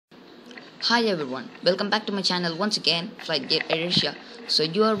Hi everyone, welcome back to my channel once again, FlightGear AirAsia. So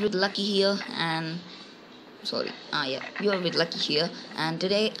you are with Lucky here and you are with Lucky here, and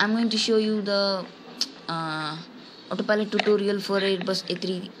today I'm going to show you the autopilot tutorial for Airbus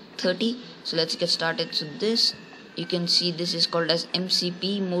A330. So let's get started. So this, you can see, this is called as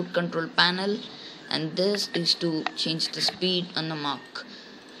MCP, mode control panel, and this is to change the speed on the mark,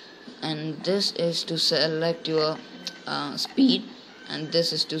 and this is to select your speed, and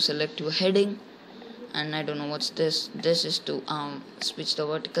this is to select your heading, and I don't know what's this. This is to switch the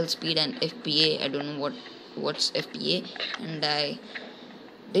vertical speed and FPA. I don't know what's FPA, and I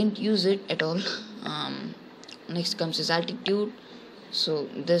didn't use it at all. Next comes is altitude. So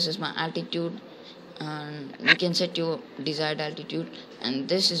this is my altitude, and you can set your desired altitude, and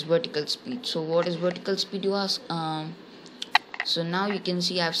this is vertical speed. So what is vertical speed, you ask? So now you can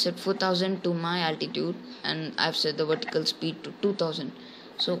see I've set 4000 to my altitude, and I've set the vertical speed to 2000.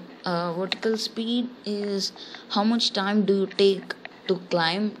 So vertical speed is how much time do you take to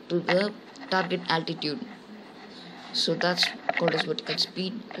climb to the target altitude. So that's called as vertical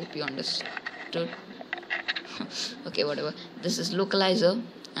speed. Hope you understood. Okay, whatever. This is localizer,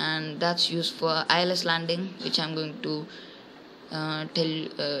 and that's used for ILS landing, which I'm going to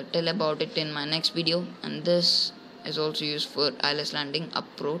tell about it in my next video. And this is also used for ILS landing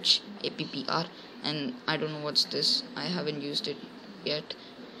approach, APPR, and I don't know what's this. I haven't used it yet.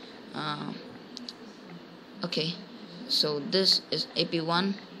 Okay, so this is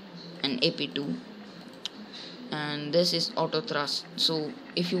AP1 and AP2, and this is auto thrust. So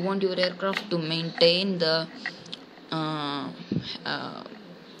if you want your aircraft to maintain the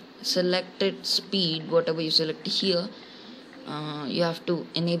selected speed, whatever you select here, you have to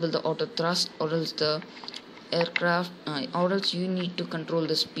enable the auto thrust, or else the aircraft or else you need to control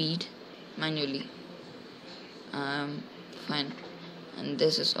the speed manually. Fine. And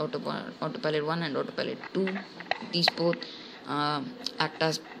this is autopilot 1 and autopilot 2. These both act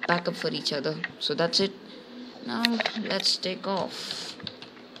as backup for each other. So that's it. Now let's take off.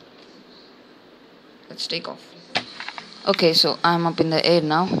 Okay, so I'm up in the air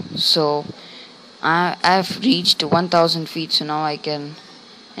now. So I've reached 1000 feet. So now I can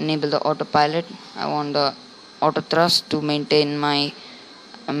enable the autopilot. I want the auto thrust to maintain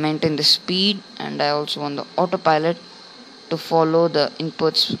the speed, and I also want the autopilot to follow the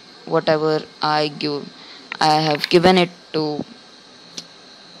inputs whatever I have given it to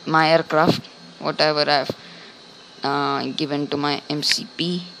my aircraft, whatever I've given to my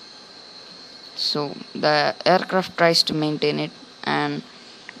MCP. So the aircraft tries to maintain it. And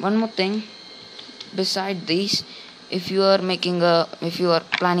one more thing, beside these, if you are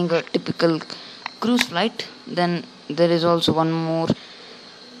planning a typical cruise flight, then there is also one more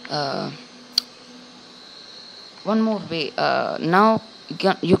way. Now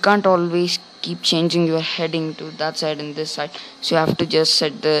you can't always keep changing your heading to that side and this side, so you have to just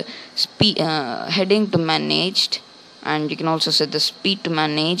set the speed heading to managed, and you can also set the speed to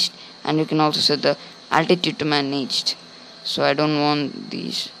managed, and you can also set the altitude to managed. So I don't want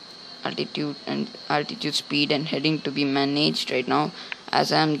these altitude, speed and heading to be managed right now,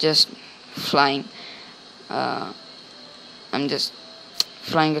 as I'm just flying. I'm just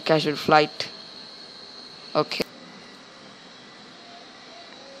flying a casual flight. Okay.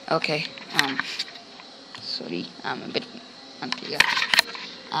 Sorry, I'm a bit unclear.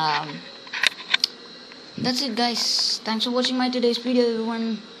 That's it, guys. Thanks for watching my today's video,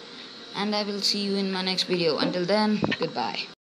 everyone, and I will see you in my next video. Until then, goodbye.